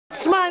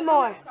Smile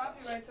more.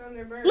 Copyrights on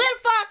their bird. Little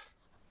fox,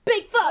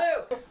 big fox.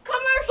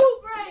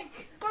 Commercial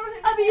break.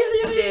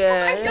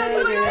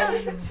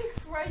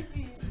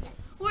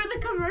 We're the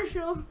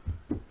commercial.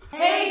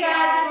 Hey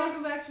guys,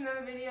 welcome back to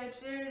another video.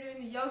 Today we're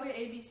doing the Yoga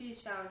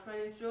ABCs challenge. My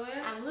name's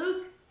Julia. I'm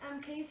Luke.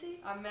 I'm Casey.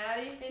 I'm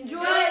Maddie. Enjoy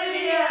the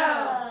video.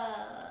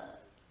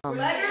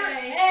 Letter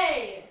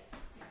A.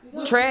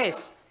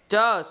 Tres,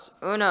 dos,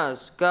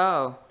 unos,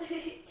 go.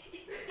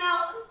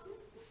 No.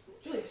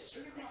 Julia,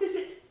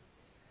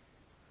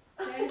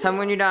 Tell me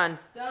when you're done.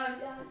 done.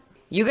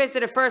 You guys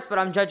did it first, but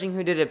I'm judging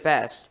who did it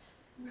best.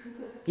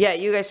 Yeah,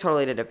 you guys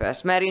totally did it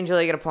best. Maddie and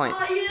Julia get a point.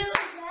 Oh, you did it like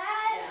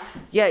that?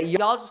 Yeah,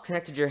 y'all just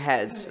connected your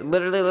heads. It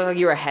literally looked like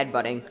you were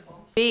headbutting.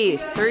 B,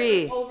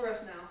 three, Over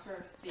us now.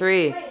 For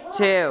 3,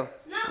 2,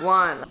 1.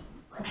 I know,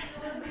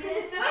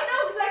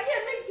 because I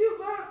can't make two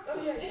bumps.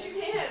 Oh, yeah. Yes,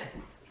 you can.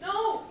 No.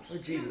 Oh, You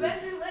Jesus.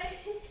 bend your leg.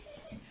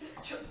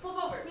 Flip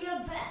over. We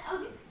have bend.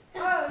 Okay.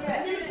 Oh,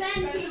 yeah. And then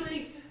bend, your Casey.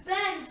 legs.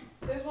 Bend.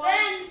 There's one.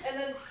 Bend. And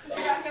then put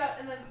your back out,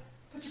 and then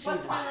put your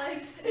butt to my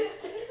legs.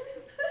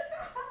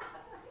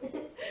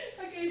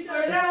 Okay,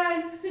 we're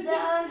done.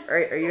 Down.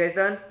 Alright, are you guys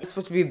done? It's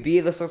supposed to be a B.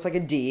 This looks like a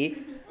D.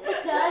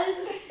 It does.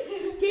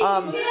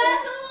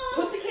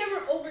 Put the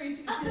camera over you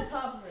so you can see the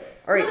top of it.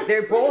 Alright,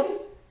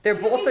 they're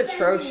both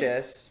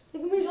atrocious.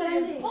 Look at me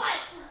bending.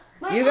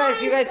 My You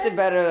guys arms did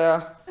better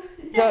though.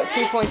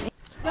 2 points.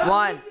 No, it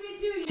 1, needs to be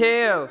two. You 2,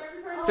 need to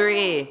be for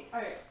 3,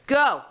 Alright.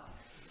 go.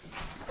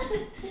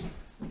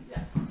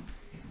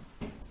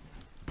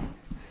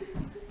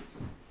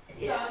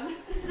 Done.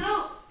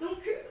 No,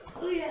 don't cr-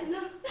 oh yeah,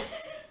 no.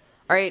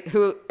 Alright,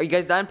 who are you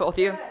guys done? Both of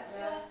you?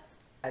 Yeah.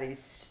 Maddie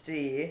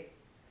C.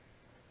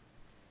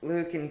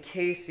 Luke and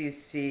Casey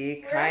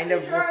C. We're Kind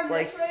actually of drawing looks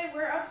like this way.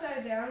 We're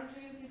upside down to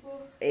you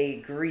people.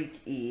 a Greek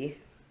E.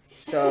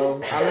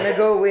 So I'm gonna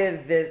go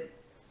with this.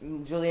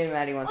 Julia and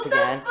Maddie once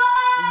again.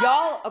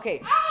 Y'all,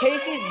 okay,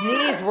 Casey's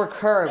knees were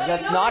curved.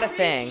 That's not a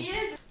thing.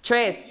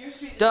 Tres,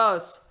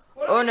 dos,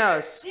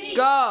 unos,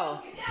 go.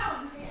 Get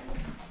down.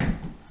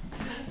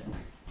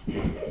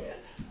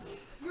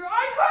 Your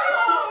arm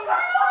curl.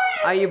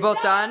 Are you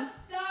both done?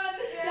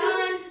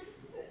 Done.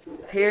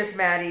 Here's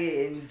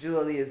Maddie and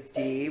Julia's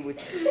D,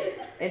 which is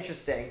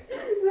interesting.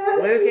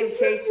 Luke and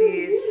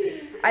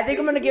Casey's. I think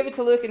I'm gonna give it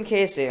to Luke and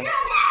Casey.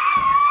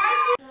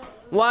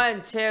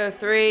 1, 2,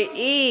 3,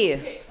 E.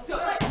 Okay, so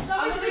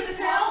I'm gonna make the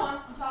top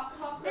one.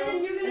 Top And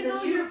then you're gonna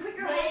go, you're gonna put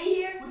your head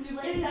here. with your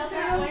legs out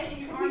that way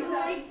and your arms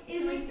out. Legs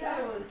in like the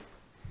other that. one.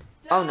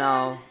 Oh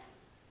no.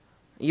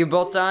 You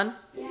both done?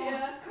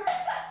 Yeah.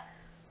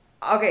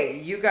 Okay,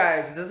 you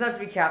guys, it doesn't have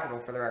to be capital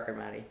for the record,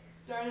 Maddie.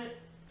 Darn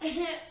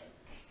it.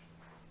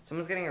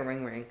 Someone's getting a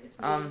ring ring. It's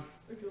me. Or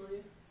Julia.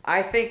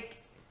 I think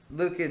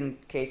Luke and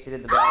Casey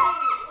did the best.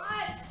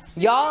 What?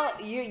 Y'all,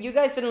 you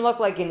guys didn't look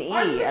like an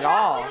E at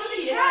all.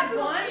 You had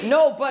one.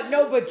 No,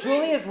 but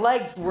Julia's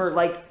legs were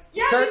like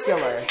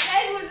circular.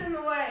 Head was in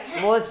the way.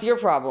 Well, it's your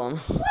problem.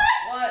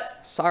 What?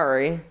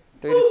 Sorry.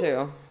 3 to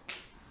 2.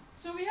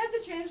 So we had to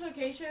change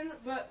location,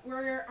 but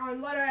we're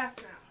on letter F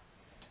now.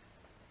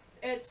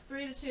 It's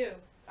 3 to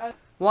 2.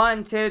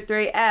 1, 2,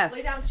 3, F.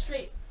 Lay down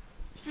straight.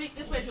 Straight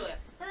this way, Julia.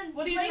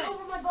 What are you Lay doing?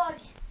 over my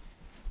body.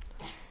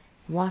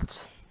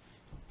 What?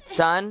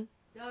 Done?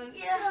 Done.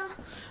 Yeah.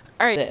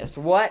 Alright,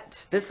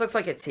 what? This looks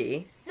like a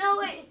T. No,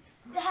 wait.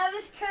 Have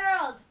this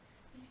curled.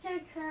 It's kind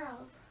of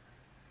curled.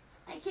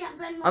 I can't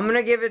bend my. I'm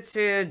gonna give it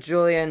to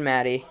Julia and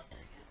Maddie.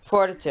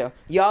 4 to 2.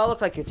 Y'all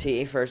look like a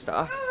T, first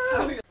off.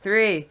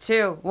 3,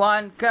 2,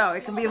 1, go.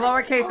 It can be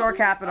lowercase or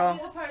capital. The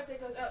part that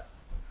goes up.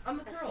 On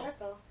the A curl.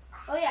 circle.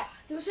 Oh yeah,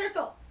 do a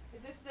circle.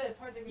 Is this the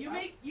part that goes up?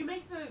 You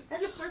make the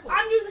That's circle.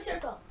 I'm doing the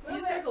circle. Be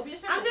a circle. Be a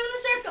circle. I'm doing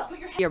the circle. Put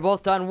your head. You're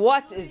both done.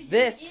 What Julia, is you're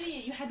this? an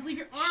idiot. You had to leave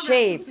your arm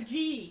Shape. out. It's a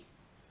G.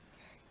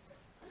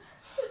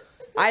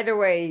 Either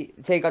way,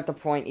 they got the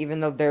point, even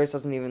though theirs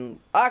doesn't even...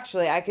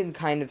 Actually, I can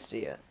kind of see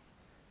it.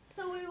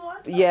 So we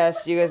want.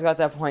 Yes, you guys got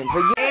that point. But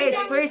you... H,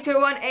 3,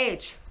 2, 1,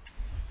 H.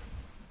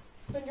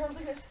 Bend your arms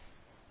like this.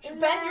 And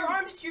Bend then- your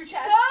arms to your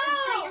chest. Go! And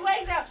straighten your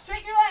legs out.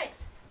 Straighten your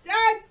legs.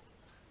 Done.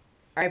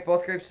 Alright,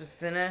 both groups have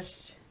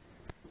finished.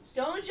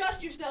 Don't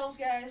adjust yourselves,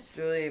 guys.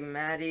 Julia,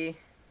 Maddie.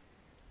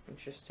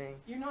 Interesting.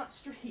 You're not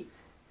straight.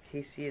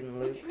 Casey and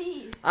Look Luke. at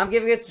me. I'm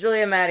giving it to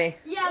Julia and Maddie.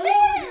 Yeah,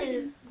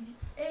 we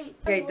 8.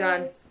 Okay,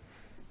 done.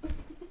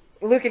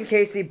 Luke and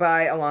Casey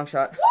by a long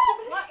shot.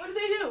 What? What did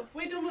they do?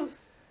 Wait, don't move.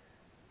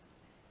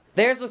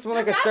 Theirs looks more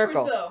like a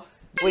circle. Though.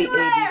 Wait, A,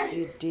 Everywhere. B,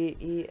 C, D,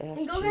 E, F,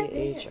 And go G, back there.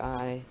 H,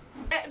 I.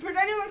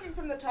 Pretend you're looking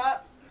from the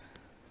top.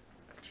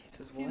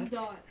 Jesus, He's the what?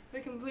 dot. The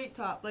complete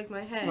top, like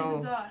my head. So-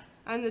 He's the dot.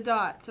 I'm the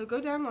dot. So go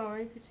down lower.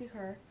 You can see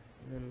her.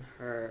 And then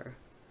her.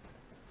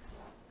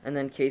 And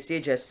then Casey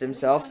adjusted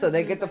himself, so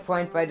they get the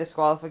point by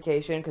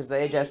disqualification because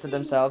they adjusted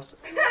themselves.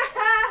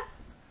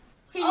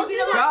 Okay, you be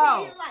the Go.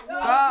 line. You be the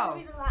line. Go.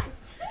 You be the line.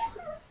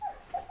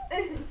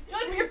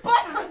 Join your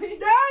butt on me.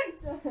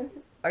 Done.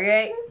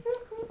 Okay.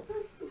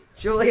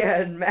 Julia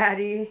and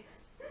Maddie,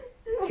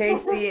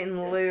 Casey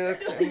and Luke.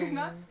 You're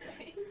not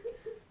straight.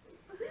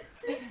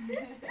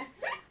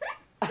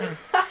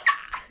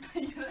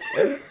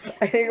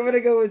 I think I'm gonna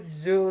go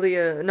with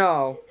Julia.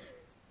 No.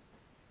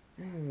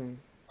 Hmm.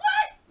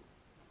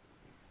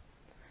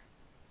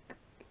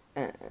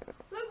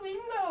 Look, we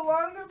can go a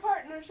longer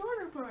part and a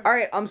shorter part. All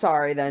right, I'm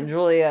sorry then,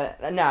 Julia.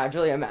 Nah,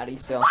 Julia, Maddie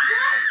still.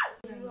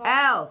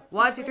 L,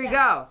 1, 2, 3,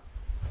 go.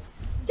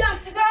 Done.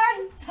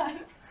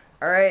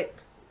 All right.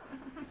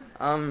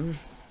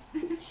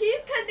 She's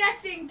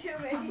connecting to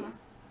me.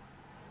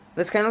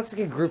 This kind of looks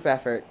like a group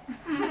effort.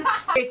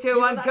 3, 2,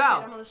 1, I'm go.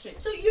 on the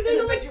straight. So you're gonna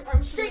go Put like your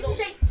arms straight, through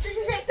straight, the straight,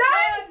 straight, straight.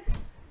 Done.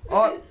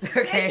 Oh,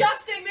 They're okay.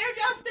 adjusting. They're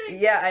adjusting.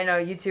 Yeah, I know.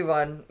 You two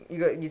won.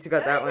 You two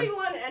got that I think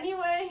one. we won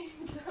anyway.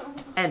 So.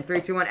 And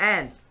 3, 2, 1,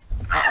 and.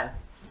 Uh-oh.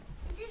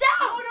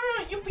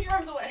 No. You put your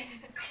arms away.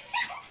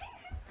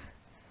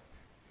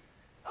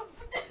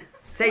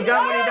 Say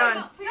done when you're done.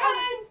 Done.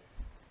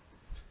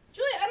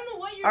 Julia, I don't know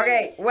what you're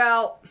Okay,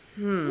 well,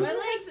 doing. My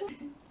legs.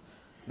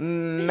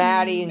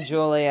 Maddie and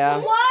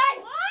Julia. What?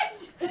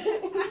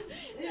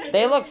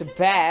 They looked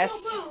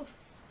best.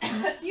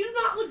 You do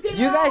not look good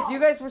You at all.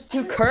 guys were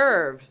too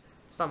curved.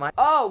 It's not my.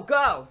 Oh,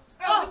 go.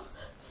 Oh.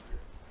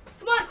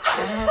 Come on.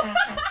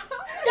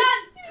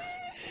 Done.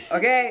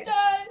 Okay.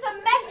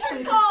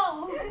 Symmetrical.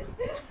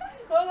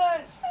 Hold on.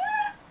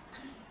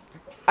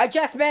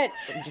 Adjustment.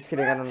 I'm just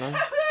kidding. I don't know.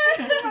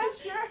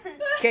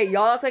 Okay,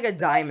 y'all look like a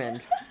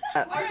diamond.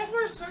 Ours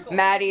were a circle.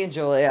 Maddie and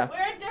Julia.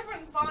 We're a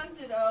different font,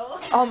 though.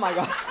 Oh my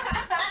god.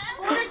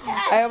 4 to 10.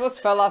 I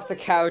almost fell off the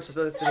couch as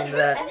I was listening to I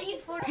that. think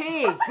it's 4 to 10.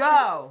 P,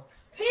 go.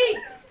 P.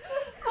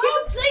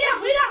 Lay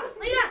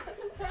down.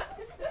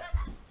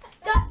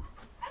 Done.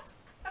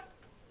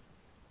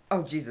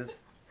 Oh, Jesus.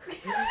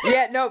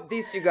 Yeah, nope,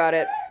 these two got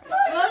it.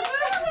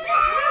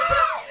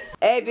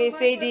 A, B,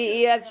 C,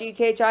 D, E, F, G,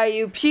 K, H, I,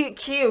 U, P,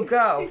 Q,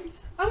 go.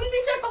 I'm gonna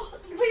be circle.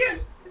 Put your.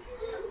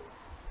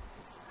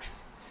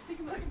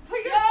 Done.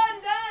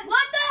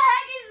 What the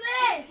heck is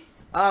this?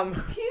 Q's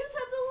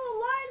have the little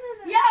line in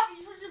it. Yeah, but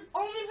you're supposed to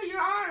only put your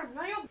arm,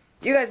 not your.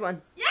 You guys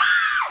won. Yeah.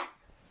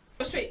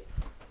 Go straight.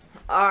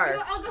 R.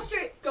 I'll go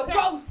straight. Go. Okay.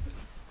 Go.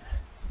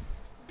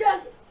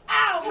 Done.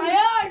 Ow,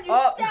 my arm! You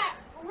Oh. sat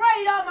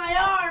right on my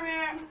arm,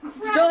 man.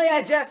 Julia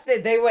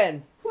adjusted, they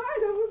win. Why?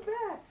 That was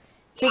bad.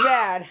 Too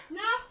bad.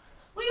 No,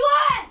 we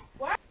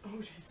won. Oh,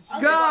 Jesus.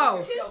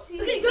 Go.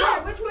 Okay,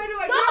 go. Which way do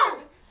I Go.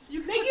 go? You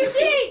can Make put your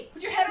C.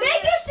 Put your head over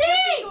Make there. your C.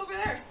 Go over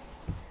there.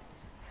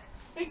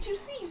 Make 2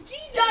 C's.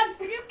 Jesus. Done.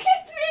 You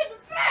kicked me in the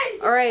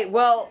face. All right,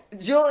 well,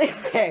 Julia,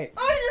 okay.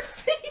 On your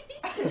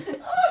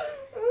feet.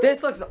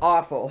 This looks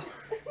awful.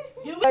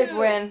 You You guys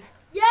win.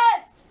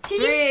 Yes.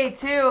 3,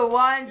 2,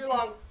 1, You're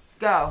long.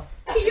 go.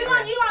 You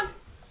long.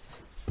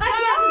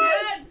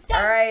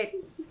 All right.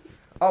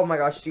 Oh my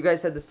gosh, you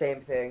guys said the same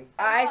thing.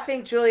 I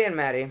think Julia and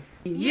Maddie.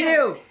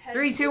 You.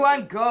 3, 2,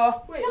 1,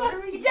 go. Wait, Come what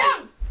on, are we get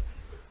down.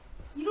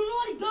 You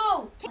don't know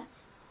how to go.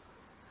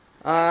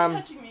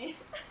 touching me?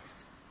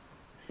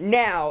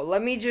 Now,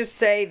 let me just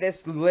say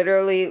this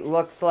literally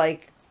looks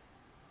like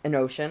an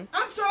ocean.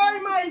 I'm sorry,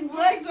 my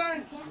legs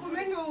aren't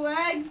flamingo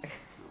legs.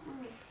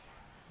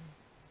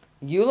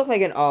 You look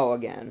like an O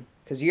again,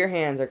 because your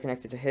hands are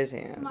connected to his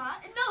hands. No,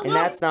 And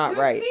that's not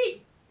your right.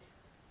 Feet.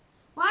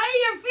 Why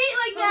are your feet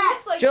like that?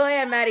 Looks like Julia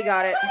and Maddie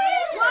got it.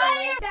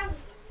 Why are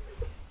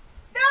your...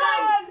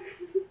 done.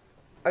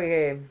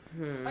 Okay.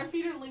 Our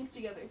feet are linked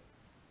together.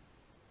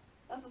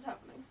 That's what's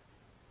happening.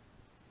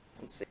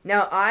 Let's see.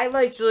 Now, I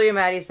like Julia and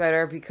Maddie's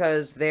better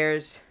because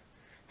theirs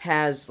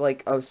has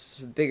like a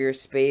bigger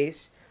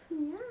space.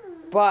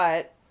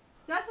 But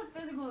That's a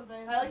physical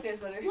advantage. I like theirs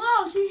better.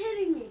 Whoa, she's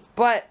hitting me.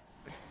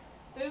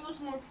 Theirs looks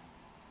more.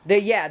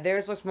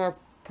 theirs looks more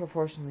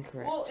proportionally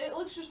correct. Well, it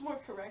looks just more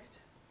correct.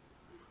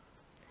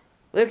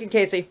 Luke and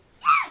Casey.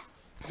 Yes!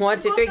 1,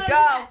 2, 3, go.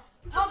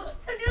 Oh,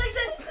 do like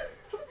this.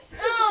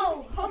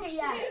 No. Okay,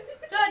 yeah.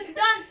 Done.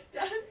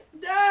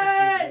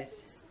 Done.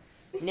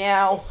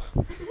 Now,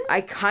 I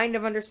kind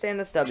of understand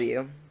this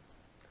W.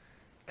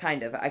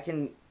 Kind of. I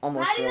can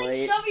almost Maddie's like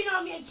relate. shoving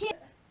on me. I can't.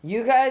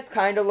 You guys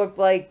kind of look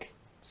like.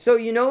 So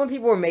you know when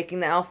people were making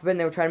the alphabet and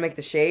they were trying to make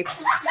the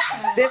shapes?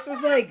 This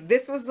was like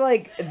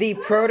the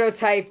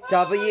prototype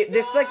W.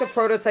 This is like the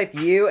prototype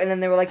U, and then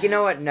they were like, you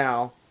know what?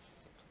 No.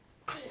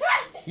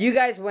 You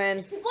guys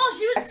win. Whoa,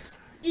 she was.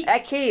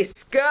 At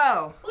Case,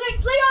 go. Okay,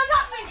 lay on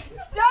top of me.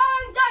 Done.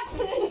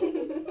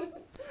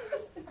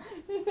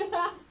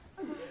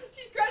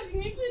 She's crushing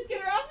me. Please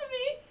get her off of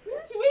me.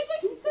 She weighs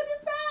like 600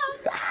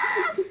 pounds.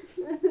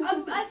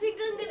 I think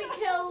I'm gonna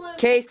kill him.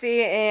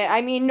 Casey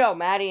and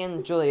Maddie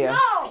and Julia.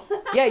 No.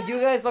 Yeah, you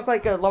guys look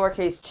like a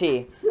lowercase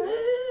T.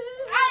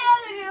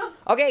 I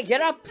Okay,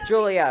 get up,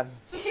 Julia.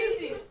 So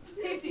Casey,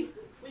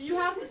 what you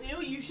have to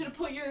do, you should have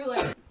put your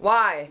like.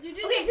 Why? You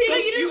did okay, Peter,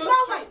 you did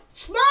small one.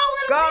 Small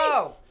little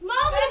Go. piece. Small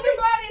little piece.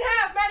 Everybody in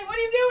half. Maddie, what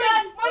are you doing?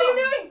 Done. What are you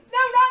doing? No,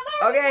 not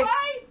lower. Okay.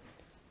 Why?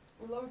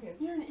 We're lowercase.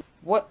 You're an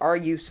What are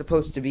you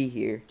supposed to be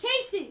here?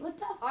 Casey, what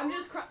the? I'm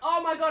just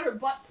oh my god, her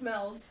butt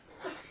smells.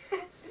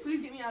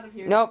 Please get me out of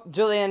here. Nope,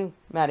 Julia and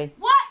Maddie.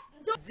 What?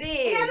 Z.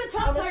 Hey, I'm the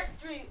top On the part.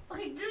 street.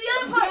 Okay, do the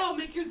other part. No,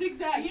 make your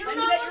zigzag. You don't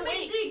Then know get how your to make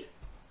waist. Z.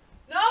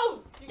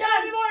 No, you Done.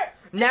 gotta be more.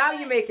 Now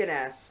you make an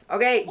S.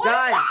 Okay, What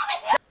done. is wrong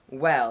with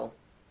Well.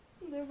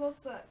 They both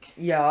suck.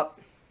 Yup.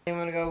 I'm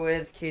gonna go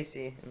with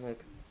Casey and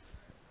Luke.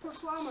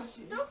 Proclama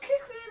shoes. Don't kick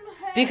me in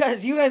the head.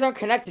 Because you guys aren't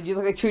connected. You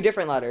look like two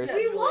different letters. Yeah.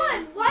 We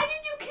won. Why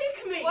did you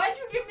kick me? Why'd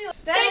you give me?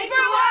 Thanks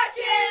for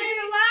watching.